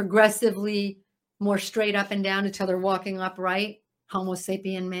know, progressively more straight up and down until they're walking upright, Homo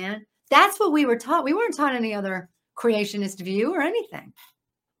sapien man. That's what we were taught. We weren't taught any other creationist view or anything.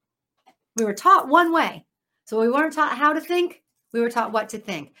 We were taught one way. So we weren't taught how to think. We were taught what to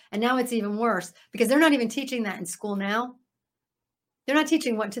think. And now it's even worse because they're not even teaching that in school now. They're not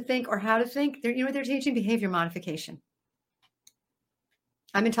teaching what to think or how to think. You know what they're teaching? Behavior modification.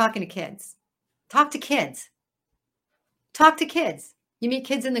 I've been talking to kids. Talk to kids. Talk to kids. You meet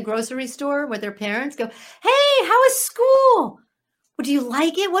kids in the grocery store with their parents. Go, hey, how is school? Well, do you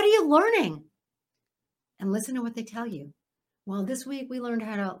like it? What are you learning? And listen to what they tell you. Well, this week we learned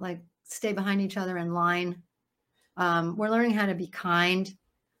how to like stay behind each other in line. We're learning how to be kind.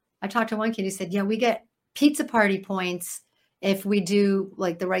 I talked to one kid who said, yeah, we get pizza party points if we do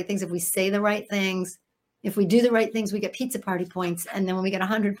like the right things, if we say the right things. If we do the right things, we get pizza party points. And then when we get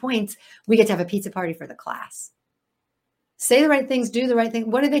 100 points, we get to have a pizza party for the class. Say the right things, do the right thing.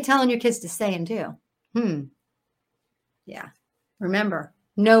 What are they telling your kids to say and do? Yeah. Remember,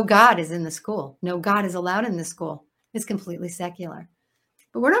 no God is in the school. No God is allowed in the school. It's completely secular.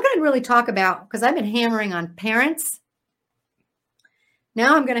 But we're not going to really talk about, because I've been hammering on parents.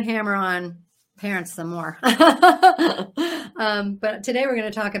 Now I'm going to hammer on parents some more. But today we're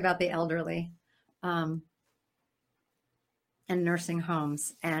going to talk about the elderly. And nursing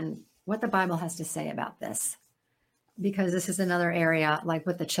homes and what the Bible has to say about this. Because this is another area, like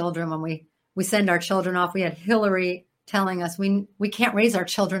with the children, when we send our children off, we had Hillary telling us we can't raise our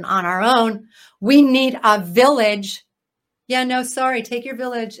children on our own. We need a village. Yeah, no, sorry, take your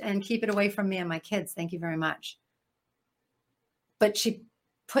village and keep it away from me and my kids. Thank you very much. But she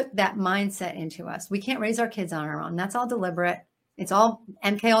put that mindset into us. We can't raise our kids on our own. That's all deliberate. It's all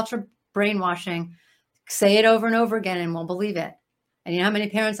MK Ultra brainwashing. Say it over and over again and we'll believe it. And you know how many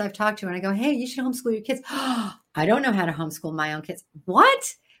parents I've talked to and I go, hey, you should homeschool your kids. Oh, I don't know how to homeschool my own kids.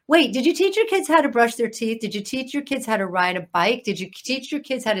 What? Wait, did you teach your kids how to brush their teeth? Did you teach your kids how to ride a bike? Did you teach your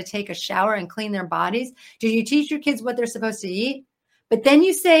kids how to take a shower and clean their bodies? Did you teach your kids what they're supposed to eat? But then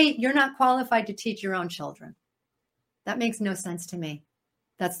you say you're not qualified to teach your own children. That makes no sense to me.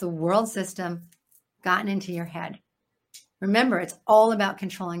 That's the world system gotten into your head. Remember, it's all about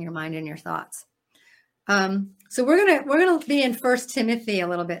controlling your mind and your thoughts. So we're gonna be in 1 Timothy a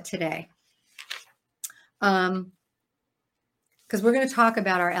little bit today, because we're going to talk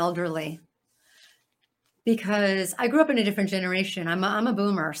about our elderly. Because I grew up in a different generation. I'm a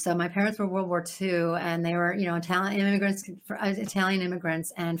boomer, so my parents were World War II, and they were, Italian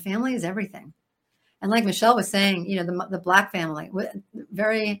immigrants, and family is everything. And like Michelle was saying, the Black family,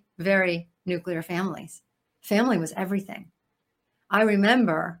 very, very nuclear families. Family was everything. I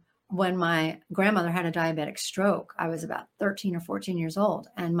remember when my grandmother had a diabetic stroke. I was about 13 or 14 years old,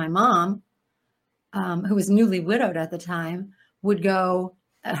 and my mom, who was newly widowed at the time, would go.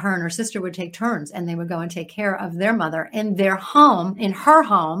 Her and her sister would take turns, and they would go and take care of their mother in her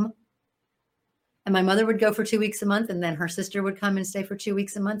home. And my mother would go for 2 weeks a month, and then her sister would come and stay for 2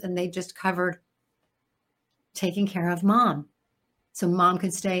 weeks a month. And they just covered taking care of mom, so mom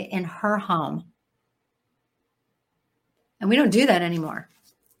could stay in her home. And we don't do that anymore.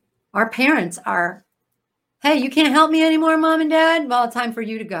 Our parents are, hey, you can't help me anymore, mom and dad? Well, it's time for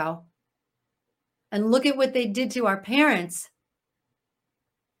you to go. And look at what they did to our parents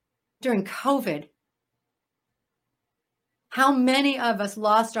during COVID. How many of us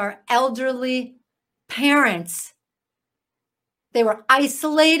lost our elderly parents? They were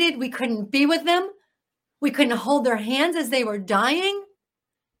isolated. We couldn't be with them. We couldn't hold their hands as they were dying.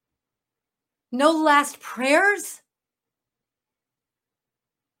 No last prayers.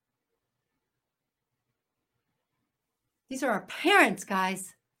 These are our parents,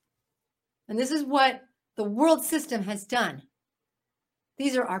 guys. And this is what the world system has done.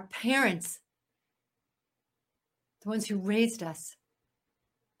 These are our parents, the ones who raised us,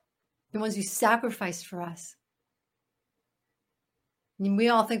 the ones who sacrificed for us. I mean, we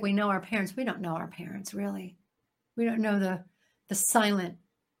all think we know our parents. We don't know our parents, really. We don't know the silent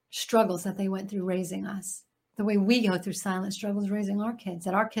struggles that they went through raising us, the way we go through silent struggles raising our kids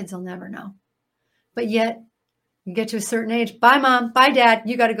that our kids will never know. But yet, you get to a certain age, bye, mom, bye, dad,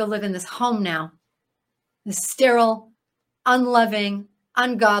 you got to go live in this home now, this sterile, unloving,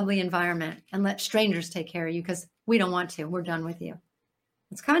 ungodly environment, and let strangers take care of you because we don't want to. We're done with you.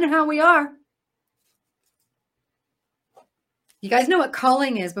 That's kind of how we are. You guys know what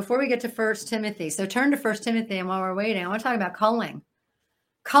culling is before we get to 1 Timothy. So turn to 1 Timothy, and while we're waiting, I want to talk about culling.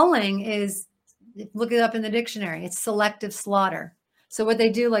 Culling is, look it up in the dictionary, it's selective slaughter. So what they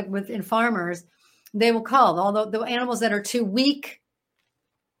do, like in farmers, they will cull all the animals that are too weak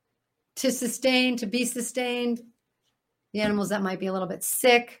to be sustained, the animals that might be a little bit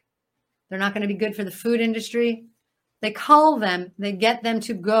sick, they're not going to be good for the food industry. They cull them, they get them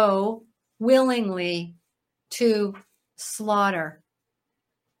to go willingly to slaughter.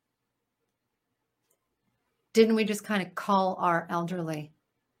 Didn't we just kind of cull our elderly?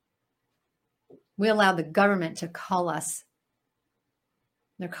 We allowed the government to cull us.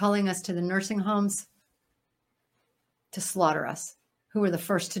 They're culling us to the nursing homes to slaughter us. Who were the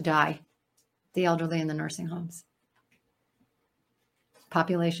first to die? The elderly in the nursing homes.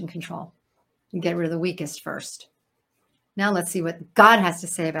 Population control. You get rid of the weakest first. Now let's see what God has to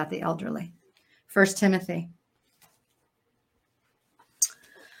say about the elderly. 1 Timothy.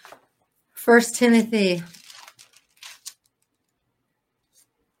 1 Timothy.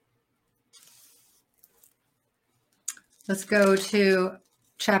 Let's go to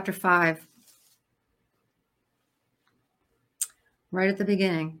chapter 5. Right at the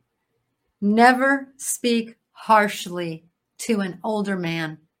beginning. Never speak harshly to an older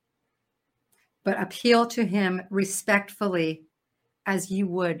man, but appeal to him respectfully as you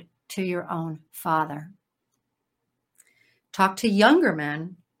would to your own father. Talk to younger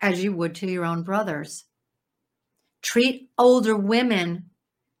men as you would to your own brothers. Treat older women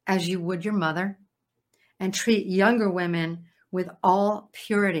as you would your mother, and treat younger women with all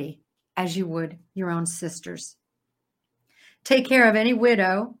purity as you would your own sisters. Take care of any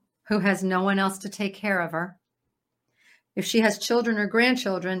widow who has no one else to take care of her. If she has children or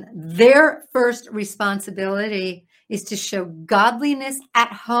grandchildren, their first responsibility is to show godliness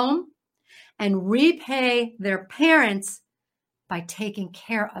at home and repay their parents by taking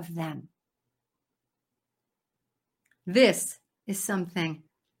care of them. This is something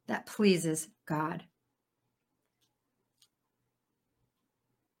that pleases God.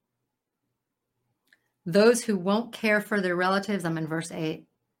 Those who won't care for their relatives, I'm in verse 8,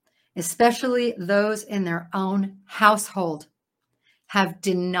 especially those in their own household, have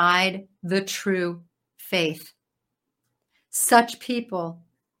denied the true faith. Such people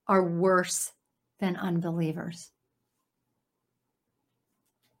are worse than unbelievers.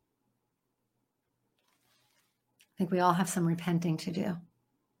 I think we all have some repenting to do.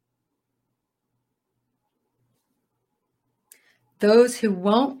 Those who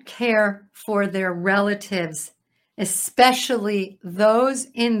won't care for their relatives, especially those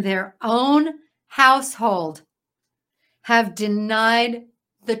in their own household, have denied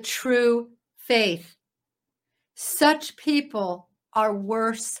the true faith. Such people are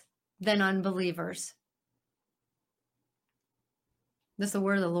worse than unbelievers. This is the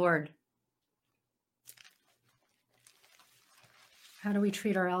word of the Lord. How do we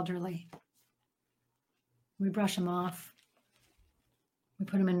treat our elderly? We brush them off. We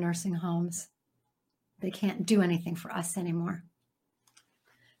put them in nursing homes. They can't do anything for us anymore.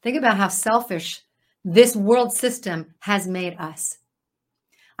 Think about how selfish this world system has made us.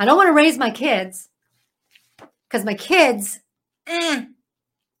 I don't want to raise my kids because my kids,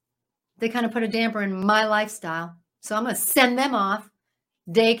 they kind of put a damper in my lifestyle. So I'm going to send them off.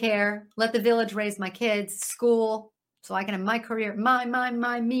 Daycare, let the village raise my kids, school, so I can have my career,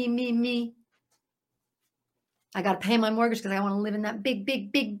 me. I got to pay my mortgage because I want to live in that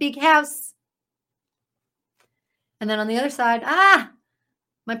big house. And then on the other side,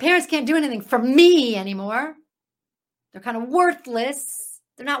 my parents can't do anything for me anymore. They're kind of worthless.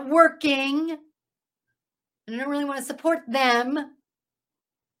 They're not working. And I don't really want to support them.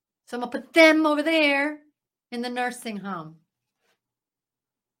 So I'm going to put them over there in the nursing home.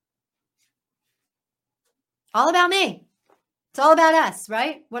 All about me. It's all about us,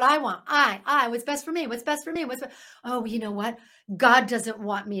 right? What I want. What's best for me? Oh, you know what? God doesn't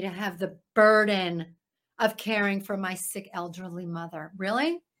want me to have the burden of caring for my sick elderly mother.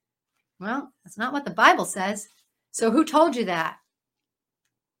 Really? Well, that's not what the Bible says. So who told you that?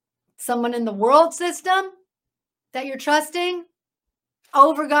 Someone in the world system that you're trusting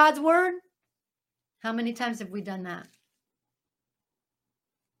over God's word? How many times have we done that?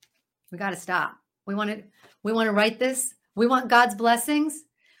 We got to stop. We want to write this. We want God's blessings.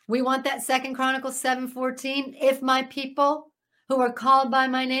 We want that 2 Chronicles 7:14. If my people who are called by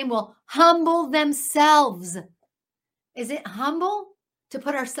my name will humble themselves. Is it humble to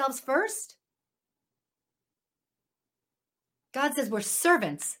put ourselves first? God says we're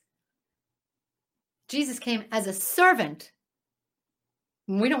servants. Jesus came as a servant.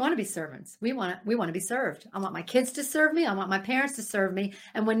 We don't want to be servants. We want to be served. I want my kids to serve me. I want my parents to serve me.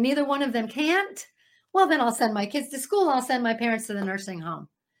 And when neither one of them can't, well, then I'll send my kids to school. I'll send my parents to the nursing home.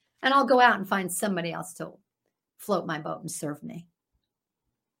 And I'll go out and find somebody else to float my boat and serve me.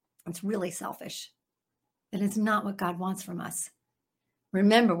 It's really selfish. It is not what God wants from us.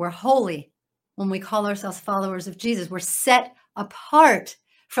 Remember, we're holy when we call ourselves followers of Jesus. We're set apart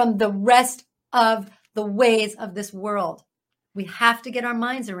from the rest of the ways of this world. We have to get our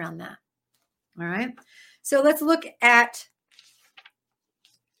minds around that. All right. So let's look at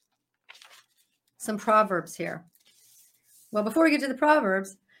some Proverbs here. Well, before we get to the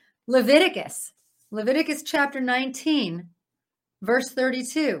Proverbs, Leviticus chapter 19, verse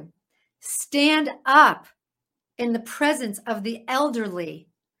 32. Stand up in the presence of the elderly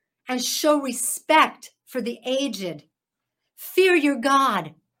and show respect for the aged. Fear your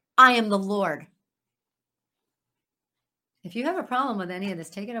God. I am the Lord. If you have a problem with any of this,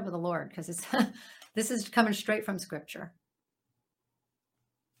 take it up with the Lord, because this is coming straight from Scripture.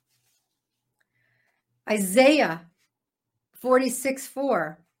 Isaiah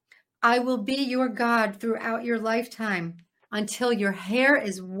 46:4. I will be your God throughout your lifetime until your hair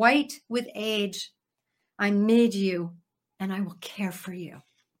is white with age. I made you and I will care for you.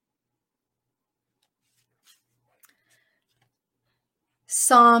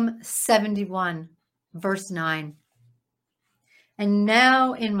 Psalm 71, verse 9. And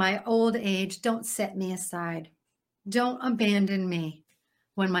now in my old age, don't set me aside. Don't abandon me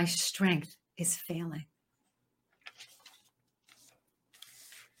when my strength is failing.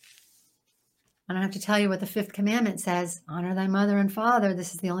 I don't have to tell you what the 5th commandment says. Honor thy mother and father.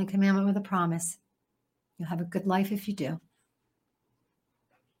 This is the only commandment with a promise. You'll have a good life if you do.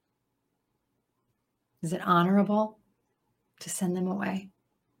 Is it honorable to send them away?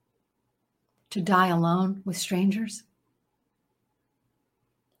 To die alone with strangers?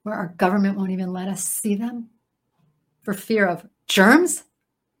 Where our government won't even let us see them for fear of germs?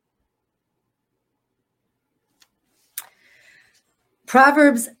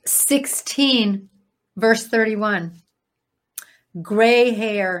 Proverbs 16, verse 31. Gray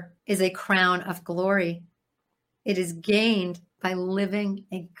hair is a crown of glory. It is gained by living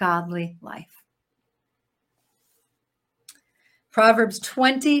a godly life. Proverbs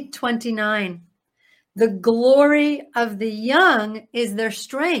 20:29. The glory of the young is their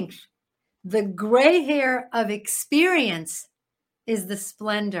strength. The gray hair of experience is the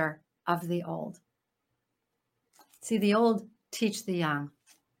splendor of the old. See, the old teach the young.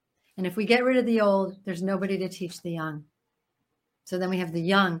 And if we get rid of the old, there's nobody to teach the young. So then we have the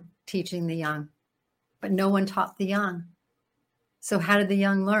young teaching the young, but no one taught the young. So how did the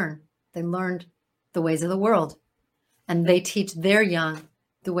young learn? They learned the ways of the world, and they teach their young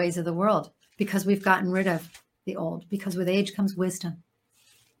the ways of the world because we've gotten rid of the old, because with age comes wisdom.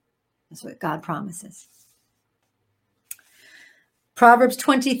 That's what God promises. Proverbs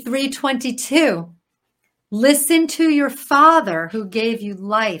 23:22. Listen to your father who gave you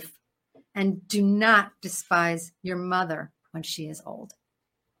life, and do not despise your mother when she is old.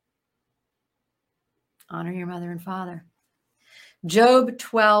 Honor your mother and father. Job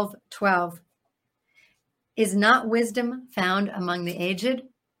 12:12. Is not wisdom found among the aged?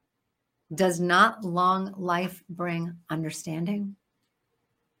 Does not long life bring understanding?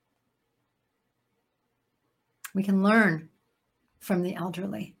 We can learn from the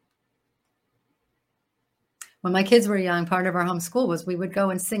elderly. When my kids were young, part of our homeschool was we would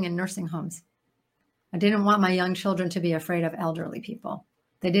go and sing in nursing homes. I didn't want my young children to be afraid of elderly people.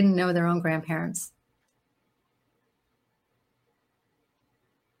 They didn't know their own grandparents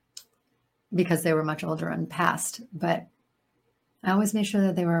because they were much older and past. But I always made sure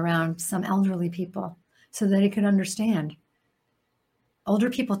that they were around some elderly people so that they could understand. Older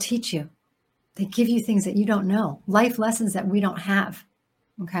people teach you. They give you things that you don't know, life lessons that we don't have.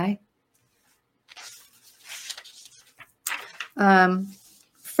 Okay. 1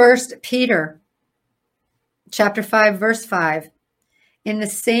 Peter chapter 5, verse 5. In the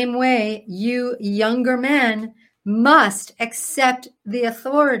same way, you younger men must accept the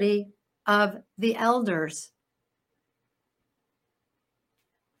authority of the elders.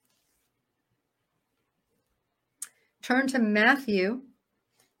 Turn to Matthew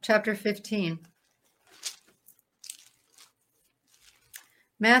chapter 15.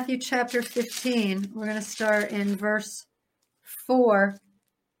 Matthew chapter 15, we're going to start in verse 4.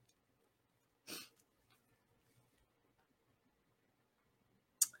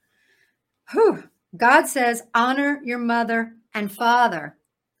 God says, honor your mother and father,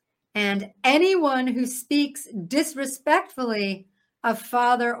 and anyone who speaks disrespectfully of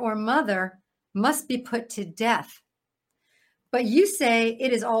father or mother must be put to death. But you say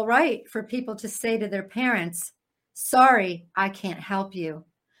it is all right for people to say to their parents, sorry, I can't help you,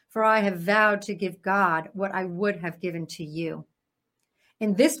 for I have vowed to give God what I would have given to you.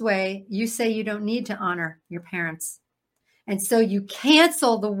 In this way, you say you don't need to honor your parents. And so you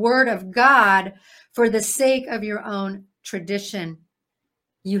cancel the word of God for the sake of your own tradition.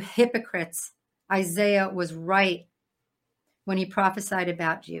 You hypocrites, Isaiah was right when he prophesied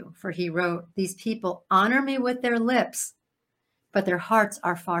about you, for he wrote, these people honor me with their lips, but their hearts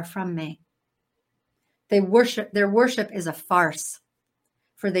are far from me. Their worship is a farce,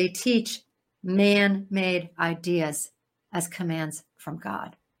 for they teach man-made ideas as commands from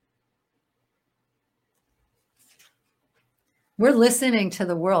God. We're listening to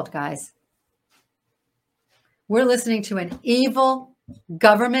the world, guys. We're listening to an evil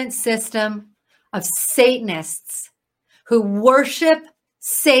government system of Satanists who worship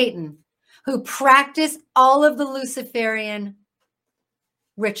Satan, who practice all of the Luciferian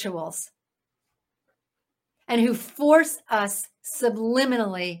rituals, and who force us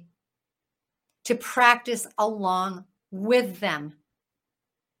subliminally to practice along with them.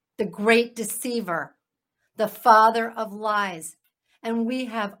 The great deceiver, the father of lies. And we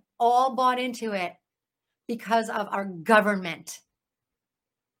have all bought into it because of our government.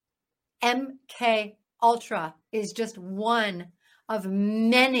 MK Ultra is just one of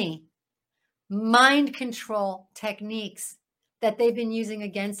many mind control techniques that they've been using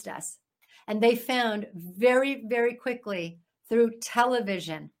against us. And they found very, very quickly through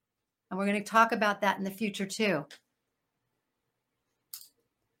television. And we're going to talk about that in the future too.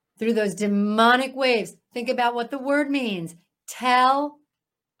 Through those demonic waves. Think about what the word means. Tell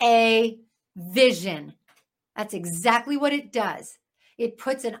a vision. That's exactly what it does. It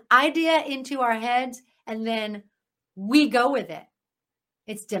puts an idea into our heads and then we go with it.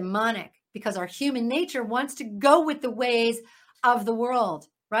 It's demonic because our human nature wants to go with the ways of the world,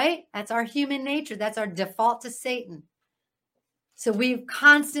 right? That's our human nature. That's our default to Satan. So we've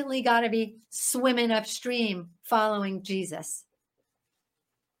constantly got to be swimming upstream following Jesus.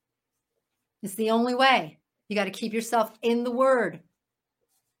 It's the only way. You got to keep yourself in the word.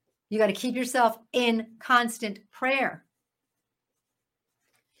 You got to keep yourself in constant prayer.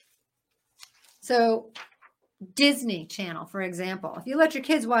 So Disney Channel, for example, if you let your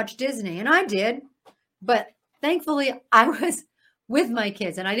kids watch Disney, and I did, but thankfully I was with my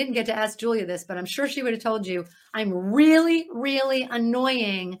kids and I didn't get to ask Julia this, but I'm sure she would have told you I'm really, really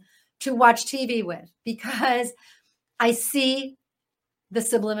annoying to watch TV with because I see the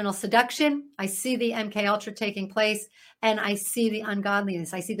subliminal seduction. I see the MK Ultra taking place, and I see the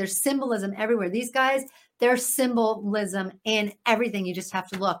ungodliness. I see there's symbolism everywhere. These guys, there's symbolism in everything. You just have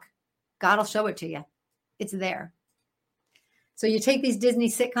to look. God will show it to you. It's there. So you take these Disney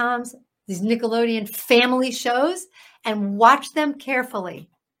sitcoms, these Nickelodeon family shows, and watch them carefully.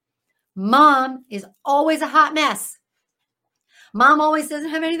 Mom is always a hot mess. Mom always doesn't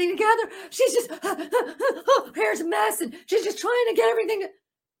have anything together. She's just, hair's a mess, and she's just trying to get everything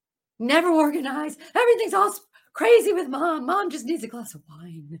never organized. Everything's all crazy with mom. Mom just needs a glass of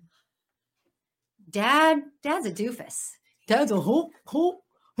wine. Dad's a doofus. Dad's a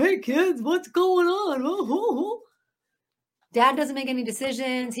hey kids, what's going on? Dad doesn't make any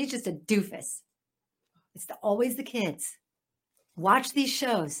decisions. He's just a doofus. It's always the kids. Watch these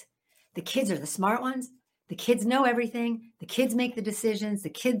shows. The kids are the smart ones. The kids know everything. The kids make the decisions. The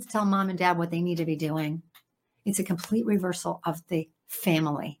kids tell mom and dad what they need to be doing. It's a complete reversal of the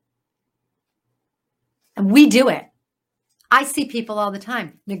family. And we do it. I see people all the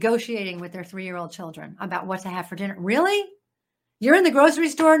time negotiating with their 3-year-old children about what to have for dinner. Really? You're in the grocery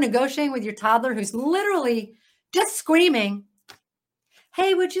store negotiating with your toddler who's literally just screaming,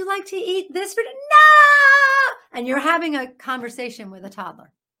 hey, would you like to eat this for dinner? No! And you're having a conversation with a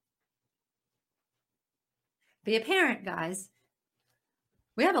toddler. Be a parent, guys.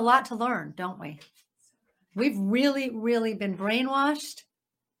 We have a lot to learn, don't we? We've really, really been brainwashed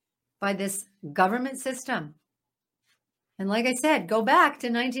by this government system. And like I said, go back to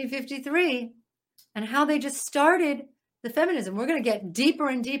 1953 and how they just started the feminism. We're going to get deeper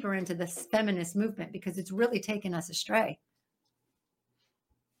and deeper into this feminist movement because it's really taken us astray.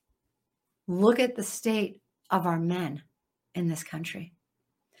 Look at the state of our men in this country.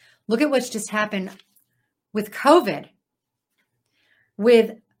 Look at what's just happened with COVID,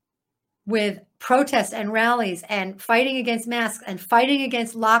 with protests and rallies and fighting against masks and fighting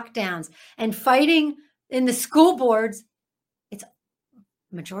against lockdowns and fighting in the school boards. It's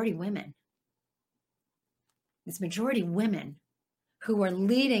majority women. It's majority women who are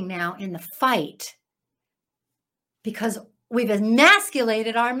leading now in the fight because we've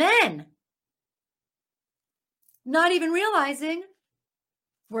emasculated our men. Not even realizing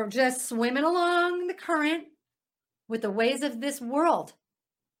we're just swimming along the current with the ways of this world.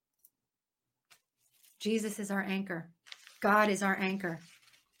 Jesus is our anchor. God is our anchor.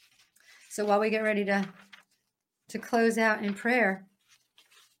 So while we get ready to close out in prayer,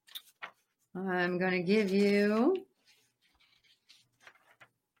 I'm going to give you,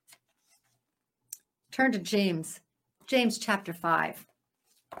 turn to James chapter 5,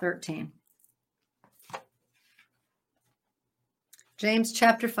 13. James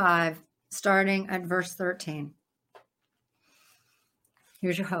chapter 5, starting at verse 13.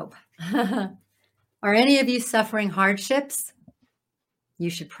 Here's your hope. Are any of you suffering hardships? You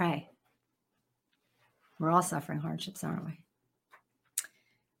should pray. We're all suffering hardships, aren't we?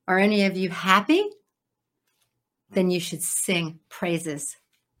 Are any of you happy? Then you should sing praises.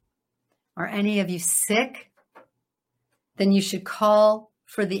 Are any of you sick? Then you should call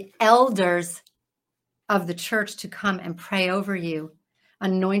for the elders of the church to come and pray over you,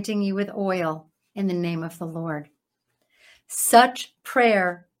 anointing you with oil in the name of the Lord. Such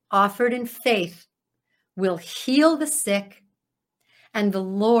prayer offered in faith will heal the sick, and the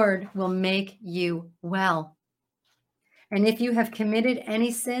Lord will make you well. And if you have committed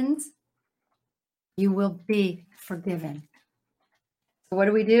any sins, you will be forgiven. So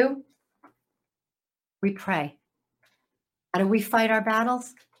what do? We pray. How do we fight our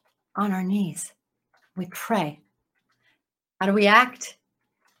battles? On our knees. We pray. How do we act?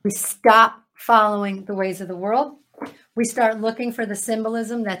 We stop following the ways of the world. We start looking for the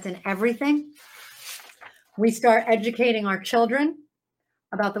symbolism that's in everything. We start educating our children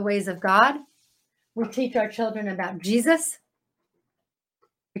about the ways of God. We teach our children about Jesus.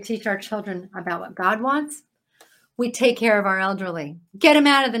 We teach our children about what God wants. We take care of our elderly. Get them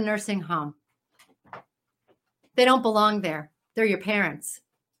out of the nursing home. They don't belong there. They're your parents.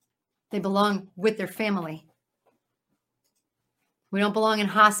 They belong with their family. We don't belong in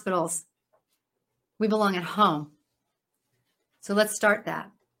hospitals. We belong at home. So let's start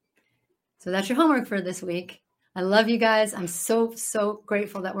that. So that's your homework for this week. I love you guys. I'm so, so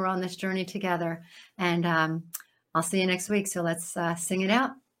grateful that we're on this journey together. And I'll see you next week. So let's sing it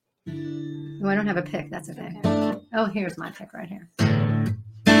out. Oh, I don't have a pick. That's okay. Oh, here's my pick right here.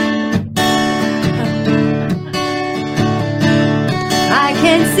 I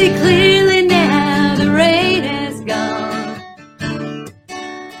can see clearly now the rain is gone.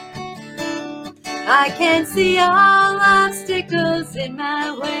 I can see all obstacles in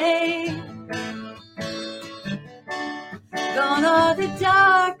my way. gone all the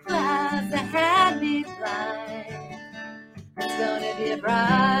dark clouds that had me blind. It's gonna be a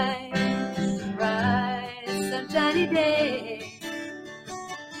bright, bright, sunshiny day.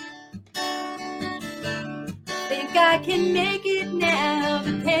 Think I can make it now,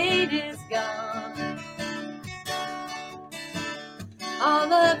 the pain is gone.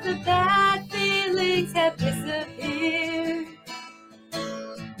 All of the bad feelings have disappeared.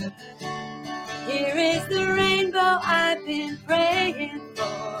 Here is the rainbow I've been praying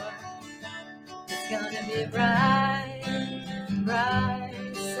for. It's gonna be a bright, bright,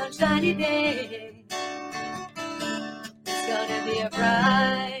 sunshiny day. It's gonna be a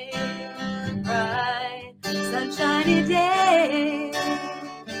bright, bright, sunshiny day.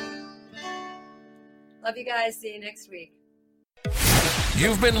 Love you guys. See you next week.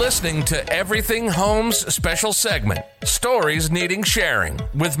 You've been listening to Everything Homes special segment, Stories Needing Sharing,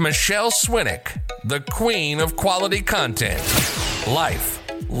 with Michelle Swinick, the queen of quality content, life,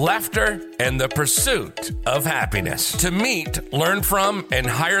 laughter, and the pursuit of happiness. To meet, learn from, and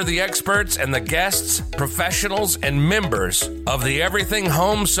hire the experts and the guests, professionals, and members of the Everything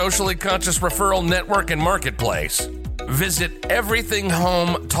Home Socially Conscious Referral Network and Marketplace, visit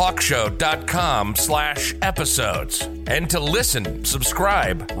everythinghometalkshow.com/episodes. And to listen,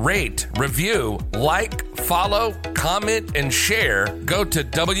 subscribe, rate, review, like, follow, comment, and share, go to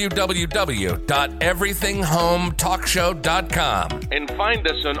www.everythinghometalkshow.com and find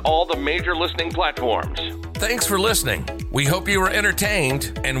us on all the major listening platforms. Thanks for listening. We hope you were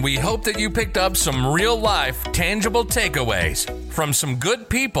entertained, and we hope that you picked up some real-life, tangible takeaways from some good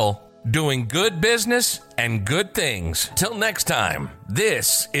people doing good business and good things. Till next time,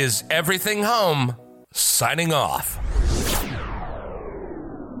 this is Everything Home, signing off.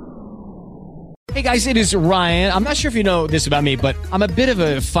 Hey guys, it is Ryan. I'm not sure if you know this about me, but I'm a bit of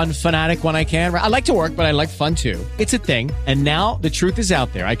a fun fanatic when I can. I like to work, but I like fun too. It's a thing. And now the truth is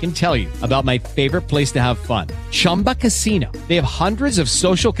out there. I can tell you about my favorite place to have fun. Chumba Casino. They have hundreds of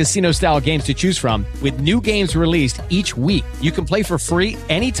social casino style games to choose from with new games released each week. You can play for free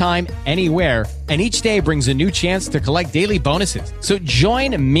anytime, anywhere. And each day brings a new chance to collect daily bonuses. So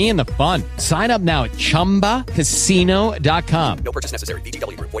join me in the fun. Sign up now at ChumbaCasino.com. No purchase necessary.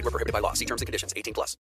 VGW Group. Void where prohibited by law. See terms and conditions. 18+.